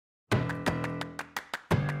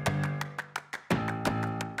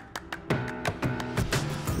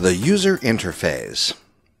The user interface.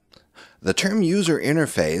 The term user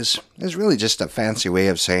interface is really just a fancy way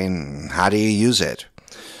of saying, how do you use it?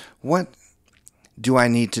 What do I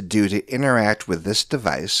need to do to interact with this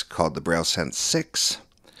device called the BrailleSense 6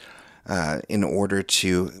 in order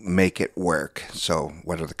to make it work? So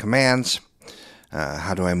what are the commands?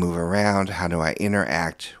 How do I move around? How do I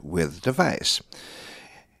interact with the device?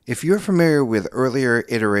 If you're familiar with earlier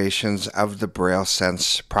iterations of the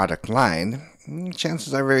BrailleSense product line,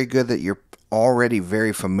 chances are very good that you're already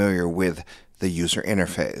very familiar with the user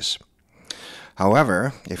interface.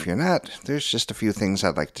 However, if you're not, there's just a few things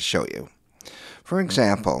I'd like to show you. For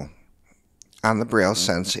example, on the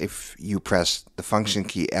BrailleSense, if you press the function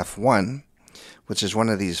key F1, which is one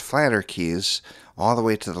of these flatter keys, all the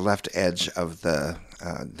way to the left edge of the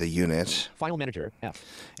unit. File Manager, F.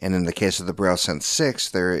 And in the case of the BrailleSense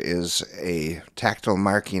 6, there is a tactile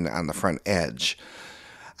marking on the front edge.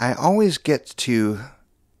 I always get to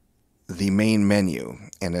the main menu,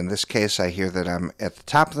 and in this case I hear that I'm at the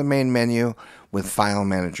top of the main menu with File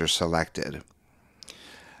Manager selected.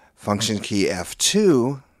 Function key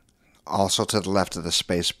F2, also to the left of the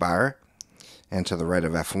space bar and to the right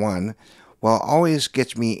of F1, will always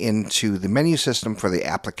get me into the menu system for the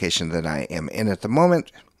application that I am in at the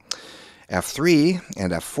moment. F3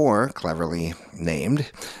 and F4, cleverly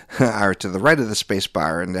named, are to the right of the space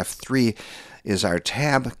bar, and F3 is our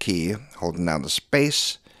tab key, holding down the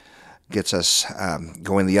space, gets us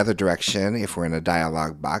going the other direction if we're in a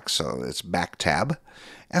dialog box, so it's back tab.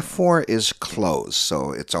 F4 is close,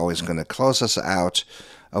 so it's always going to close us out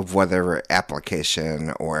of whatever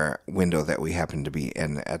application or window that we happen to be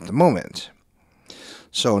in at the moment.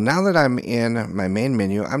 So now that I'm in my main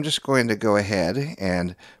menu, I'm just going to go ahead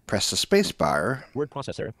and press the space bar. Word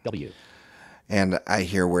processor, W. And I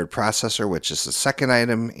hear word processor, which is the second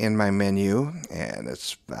item in my menu, and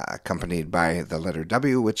it's accompanied by the letter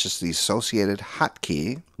W, which is the associated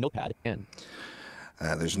hotkey. Notepad, N.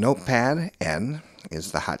 There's Notepad, N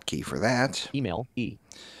is the hotkey for that. Email, E.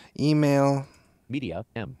 Email. Media,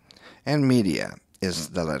 M. And media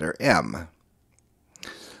is the letter M.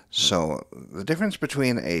 So the difference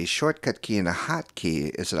between a shortcut key and a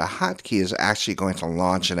hotkey is that a hotkey is actually going to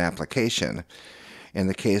launch an application. In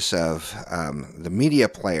the case of the media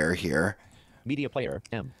player here, Media player,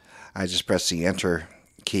 M. I just press the enter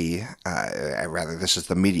key. Rather, this is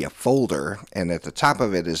the media folder, and at the top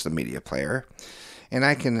of it is the media player. And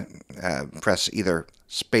I can press either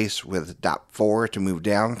space with .4 to move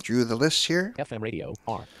down through the list here. FM radio,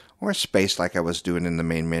 R. Or space like I was doing in the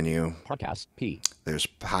main menu. Podcast, P. There's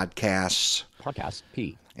podcasts. Podcast,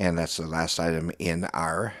 P. And that's the last item in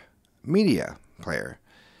our media player.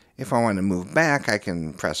 If I want to move back, I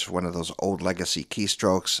can press one of those old legacy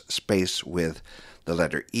keystrokes, space with the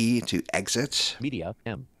letter E to exit. Media,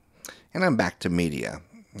 M. And I'm back to media.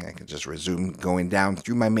 I can just resume going down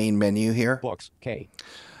through my main menu here. Books, K.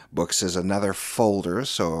 Books is another folder,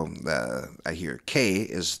 so I hear K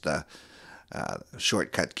is the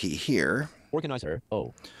shortcut key here. Organizer,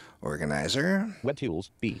 O. Organizer. Web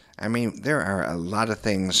tools, B. I mean, there are a lot of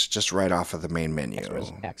things just right off of the main menu.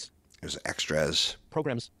 Extras, X. There's extras.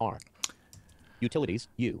 Programs, R. Utilities,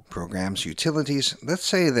 U. Programs, utilities. Let's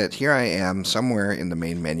say that here I am somewhere in the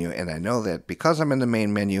main menu, and I know that because I'm in the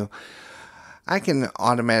main menu, I can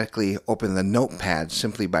automatically open the notepad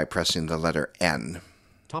simply by pressing the letter N.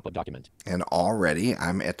 Top of document. And already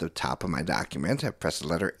I'm at the top of my document. I pressed the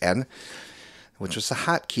letter N, which was the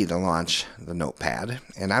hotkey to launch the notepad.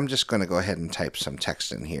 And I'm just going to go ahead and type some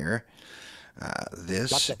text in here.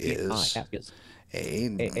 This is a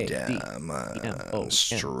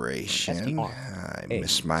demonstration. I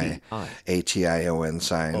missed my ATION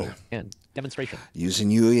sign. Demonstration. Using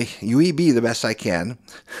UEB the best I can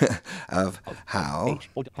of how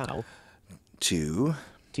to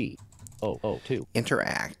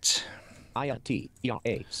interact with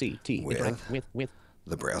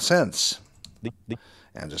the BrailleSense.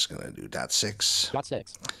 I'm just going to do .6.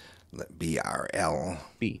 BRL.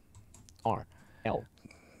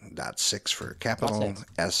 .6 for capital.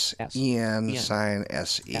 SEN sign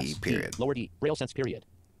SE period. Lower D. BrailleSense period.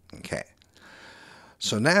 Okay.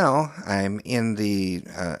 So now I'm in the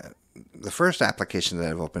first application that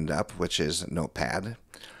I've opened up, which is Notepad.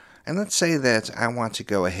 And let's say that I want to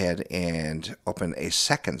go ahead and open a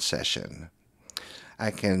second session. I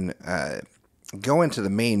can go into the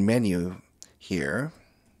main menu here.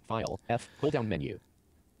 File, F, pull down menu.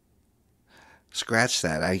 Scratch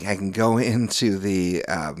that. I can go into the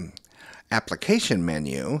application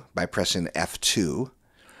menu by pressing F2.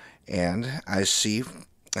 And I see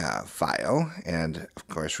file, and of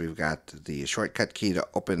course we've got the shortcut key to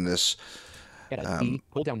open this Edit. E.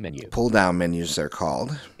 Pull down menu. pull-down menus, they're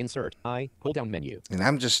called. Insert. I. Pull down menu. And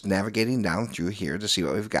I'm just navigating down through here to see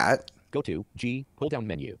what we've got. Go to. G. Pull down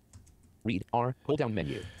menu. Read. R. Pull down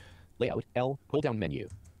menu. Layout. L. Pull down menu.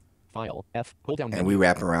 File. F. Pull down menu. And we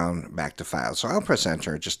wrap around back to File. So I'll press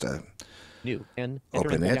Enter just to New. N. Enter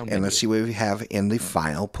open and pull it. down And menu. let's see what we have in the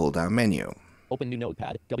File pull-down menu. Open new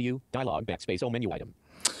notepad. W. Dialog backspace O menu item.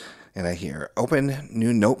 And I hear Open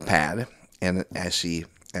New Notepad. And I see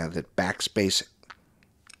that backspace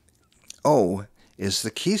O is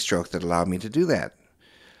the keystroke that allowed me to do that.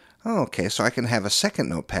 Oh, okay, so I can have a second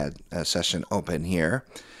notepad session open here.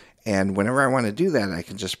 And whenever I want to do that, I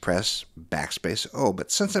can just press backspace O.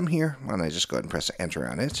 But since I'm here, why don't I just go ahead and press Enter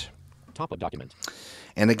on it. Top of document.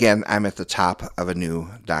 And again, I'm at the top of a new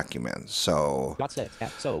document. So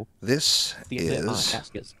So this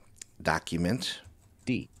is document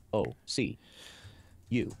D O C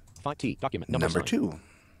U 5T document number sign.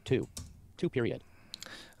 2. 2 period.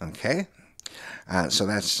 Okay. So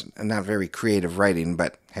that's not very creative writing,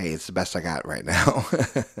 but hey, it's the best I got right now.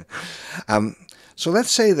 So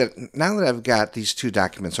let's say that now that I've got these two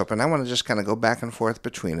documents open, I want to just kind of go back and forth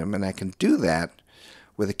between them, and I can do that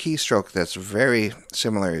with a keystroke that's very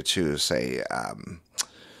similar to, say,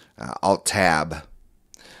 Alt-Tab,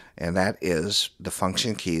 and that is the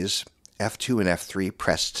function keys F2 and F3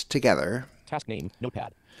 pressed together. Task name,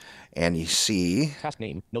 notepad. And you see Task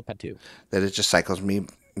name, notepad 2. that it just cycles me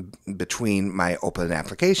between my open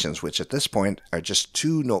applications, which at this point are just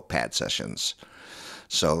 2 notepad sessions.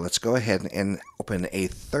 So let's go ahead and open a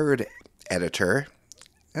third editor.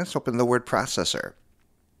 Let's open the word processor.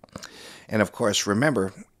 And of course,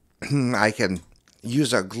 remember, I can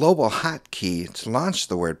use a global hotkey to launch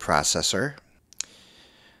the word processor.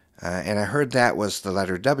 And I heard that was the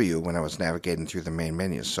letter W when I was navigating through the main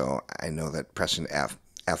menu. So I know that pressing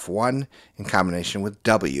F1 in combination with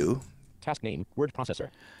W. Task name, word processor.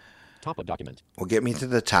 Top of document. Will get me to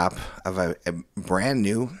the top of a brand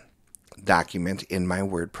new document in my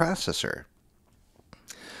word processor.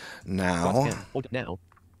 Now,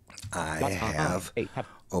 I have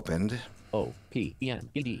opened the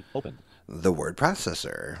word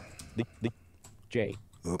processor. The J.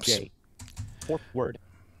 Oops. J. For word.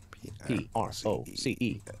 P-R-O-C-E-S-O-O-O-R.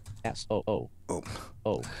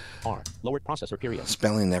 Lower processor period.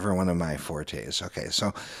 Spelling never one of my fortes. Okay,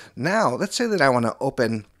 so now let's say that I want to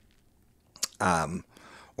open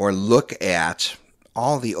or look at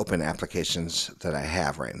all the open applications that I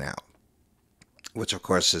have right now, which of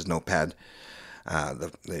course is Notepad,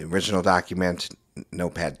 the original document,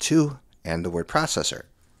 Notepad 2, and the word processor.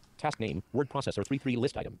 Task name, word processor 3.3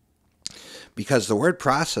 list item. Because the word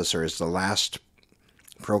processor is the last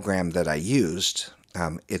program that I used,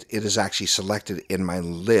 it is actually selected in my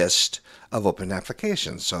list of open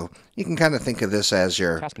applications. So you can kind of think of this as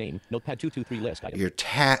your task name, Notepad 223 list item.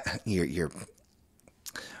 Your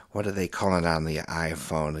what do they call it on the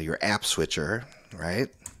iPhone? Your app switcher, right?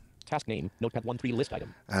 Task name, Notepad 13 list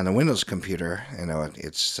item. On a Windows computer, you know,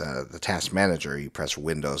 it's the task manager. You press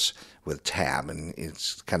Windows with Tab, and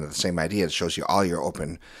it's kind of the same idea. It shows you all your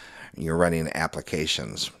running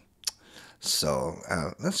applications. So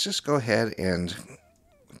let's just go ahead and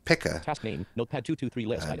pick a task name, Notepad 223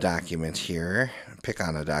 list item. Document here. Pick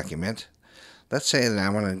on a document. Let's say that I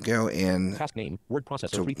want to go in task name, word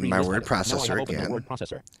processor, to my word processor again. Word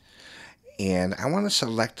processor. And I want to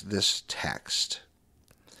select this text.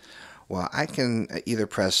 Well, I can either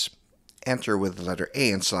press Enter with the letter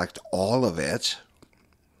A and select all of it,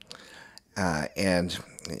 and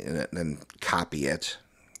then copy it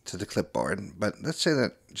to the clipboard. But let's say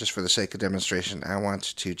that just for the sake of demonstration, I want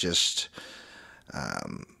to just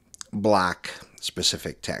block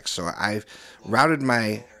specific text. So I've routed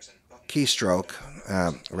my keystroke,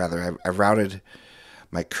 I've routed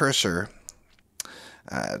my cursor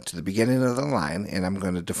to the beginning of the line, and I'm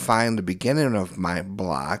going to define the beginning of my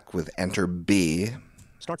block with Enter B.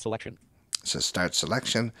 Start selection. It says Start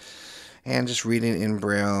Selection. And just reading in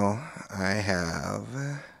Braille, I have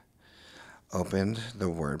opened the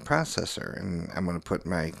word processor. And I'm going to put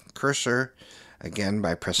my cursor, again,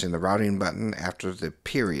 by pressing the routing button after the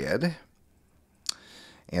period.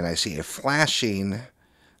 And I see a flashing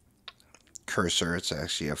cursor. It's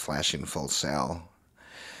actually a flashing full cell.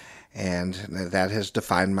 And that has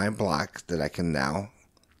defined my block that I can now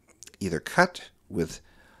either cut with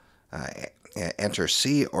Enter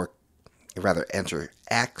C, or rather Enter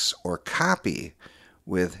X, or copy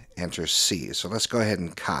with Enter C. So let's go ahead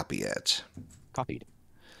and copy it. Copied.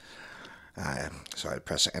 So I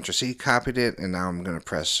press Enter C, copied it, and now I'm going to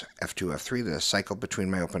press F2, F3 to cycle between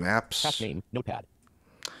my open apps. Task name, Notepad.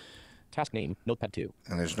 Task name, Notepad 2.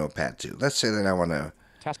 And there's Notepad 2. Let's say that I want to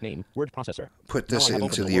Task name, word processor. put Now this I have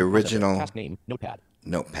into opened the word processor. original Task name, notepad.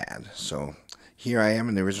 notepad. So here I am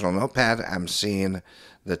in the original notepad. I'm seeing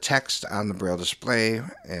the text on the Braille display,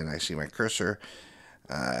 and I see my cursor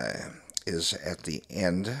is at the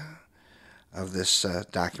end of this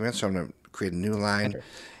document. So I'm going to create a new line. Enter.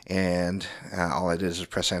 And all I did is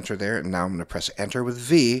press enter there. And now I'm going to press enter with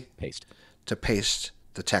V Paste. to paste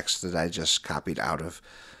the text that I just copied out of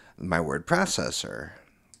my word processor.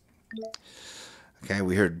 Okay,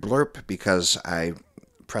 we heard blurp because I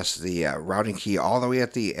pressed the routing key all the way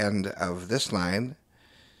at the end of this line.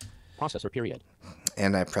 Processor period.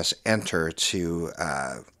 And I press enter to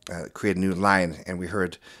create a new line. And we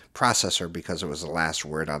heard processor because it was the last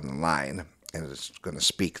word on the line. And it's going to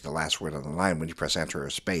speak the last word on the line when you press enter or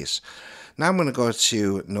space. Now I'm going to go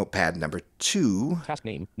to notepad number 2. Task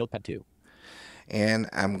name, notepad 2. And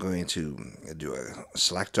I'm going to do a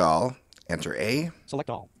select all, enter A. Select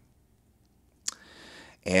all.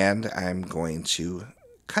 And I'm going to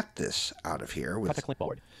cut this out of here with Cut to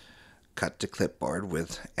clipboard. Cut to clipboard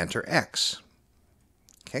with enter X.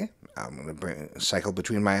 Okay, I'm going to cycle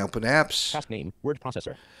between my open apps. Task name, word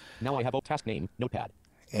processor. Now I have task name, notepad.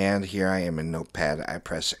 And here I am in Notepad. I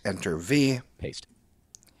press enter V. Paste.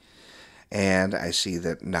 And I see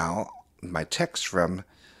that now my text from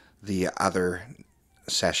the other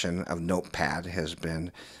session of Notepad has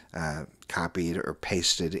been copied or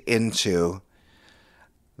pasted into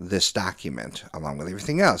this document along with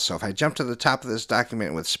everything else. So if I jump to the top of this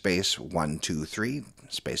document with space 1, 2, 3,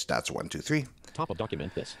 space dots 1, 2, 3. Top of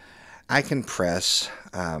document this. I can press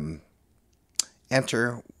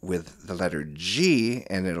enter with the letter G,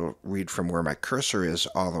 and it'll read from where my cursor is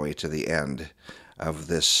all the way to the end of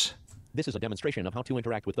this. This is a demonstration of how to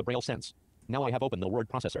interact with the BrailleSense. Now I have opened the word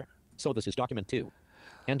processor. So this is document 2.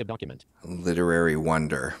 End of document. Literary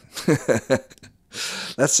wonder.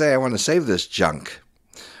 Let's say I want to save this junk.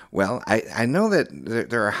 Well, I know that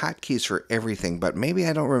there are hotkeys for everything, but maybe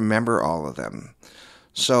I don't remember all of them.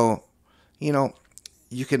 So,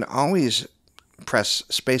 you can always press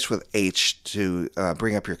space with H to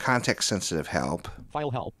bring up your context-sensitive help.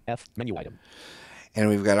 File help, F, menu item. And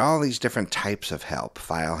we've got all these different types of help.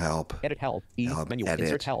 File help. Edit help, E, menu, edit,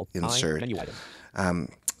 insert help, insert. I, menu item.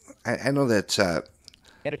 I know that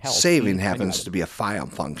Edit help, saving E, happens to be a file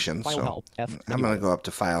function. File so help, F, I'm going to go up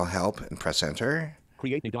to File Help and press Enter.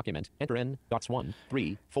 Create new document. Enter N, dots 1,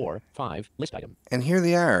 3, 4, 5, list item. And here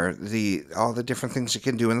they are, all the different things you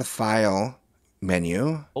can do in the File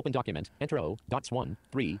menu. Open document. Enter O, dots 1,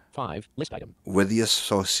 3, 5, list item. With the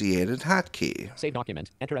associated hotkey. Save document.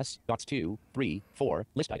 Enter S, dots 2, 3, 4,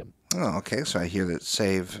 list item. Oh, okay. So I hear that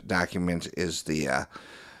save document is the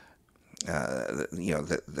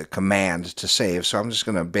command to save. So I'm just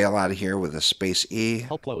going to bail out of here with a space E.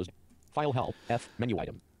 Help closed. File help, F, menu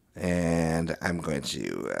item. And I'm going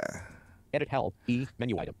to edit help, E,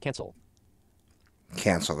 menu item. Cancel.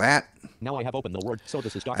 Cancel that. Now I have opened the word. So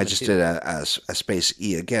this is document I just 2. did a space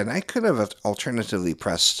E again. I could have alternatively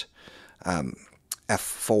pressed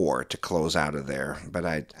F4 to close out of there, but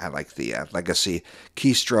I like the legacy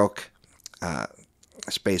keystroke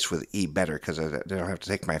space with E better because I don't have to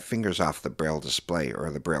take my fingers off the Braille display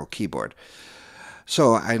or the Braille keyboard.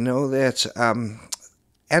 So I know that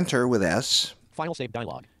enter with S. File save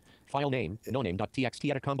dialog. File name, noname.txt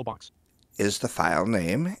edit combo box. Is the file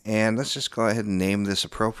name, and let's just go ahead and name this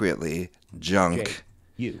appropriately, junk.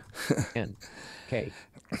 J-U-N-K.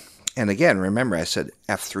 And again, remember I said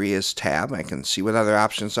F3 is tab. I can see what other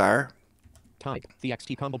options are. Type,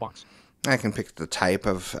 txt combo box. I can pick the type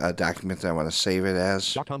of document that I want to save it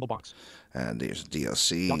as. Doc combo box. There's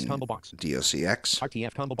DOC, Docs combo box. DOCX,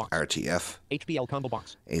 RTF combo box. RTF, HBL combo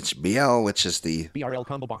box. HBL, which is the BRL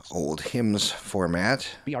combo box. old hymns format,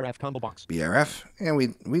 BRF combo box. BRF, and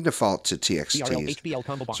we default to BRL TXT. HBL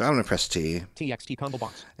combo box. So I'm going to press T. TXT combo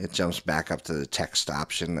box. It jumps back up to the text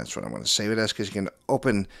option. That's what I want to save it as because you can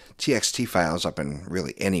open TXT files up in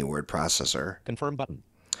really any word processor. Confirm button.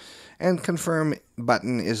 And confirm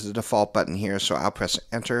button is the default button here, so I'll press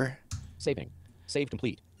enter. Saving. Save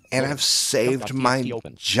complete. And I've saved my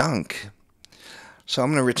junk. So I'm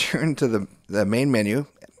going to return to the main menu,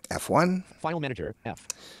 F1. File manager, F.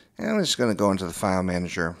 And I'm just going to go into the file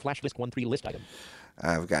manager. Flash disk 1.3 list item.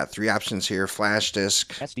 I've got 3 options here: flash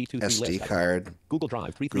disk, SD card, Google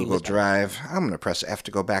Drive 3.3 Google Drive. I'm going to press F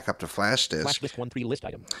to go back up to flash disk. Flash disk 1.3 list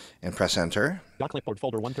item. And press enter. Clipboard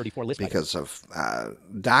folder 134 list because of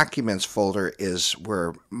documents folder is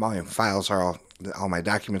where my files are. All my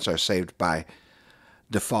documents are saved by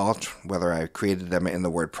default, whether I created them in the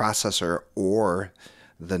word processor or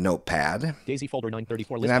the notepad. Daisy folder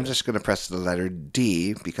 934 list and I'm item. just going to press the letter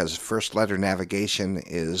D because first letter navigation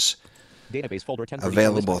is Database folder 1034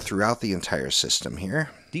 available list item. throughout the entire system here.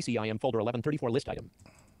 DCIM folder 1134 list item.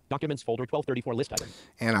 Documents folder 1234 list item.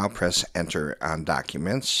 And I'll press enter on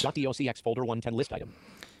documents. .docx folder 110 list item.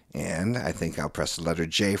 And I think I'll press the letter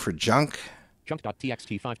J for junk.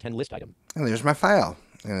 Junk.txt 510 list item. And there's my file.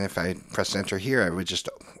 And if I press enter here, I would just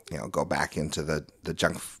go back into the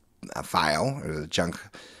junk file or the junk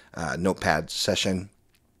notepad session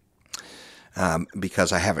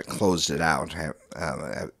because I haven't closed it out.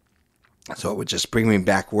 So it would just bring me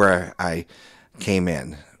back where I came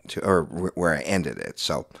in to, or where I ended it.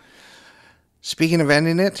 So speaking of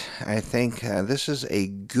ending it, I think this is a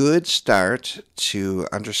good start to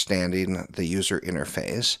understanding the user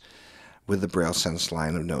interface with the BrailleSense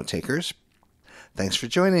line of note takers. Thanks for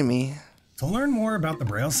joining me. To learn more about the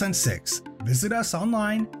BrailleSense 6, visit us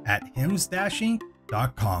online at hims-inc.com.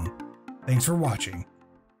 Thanks for watching.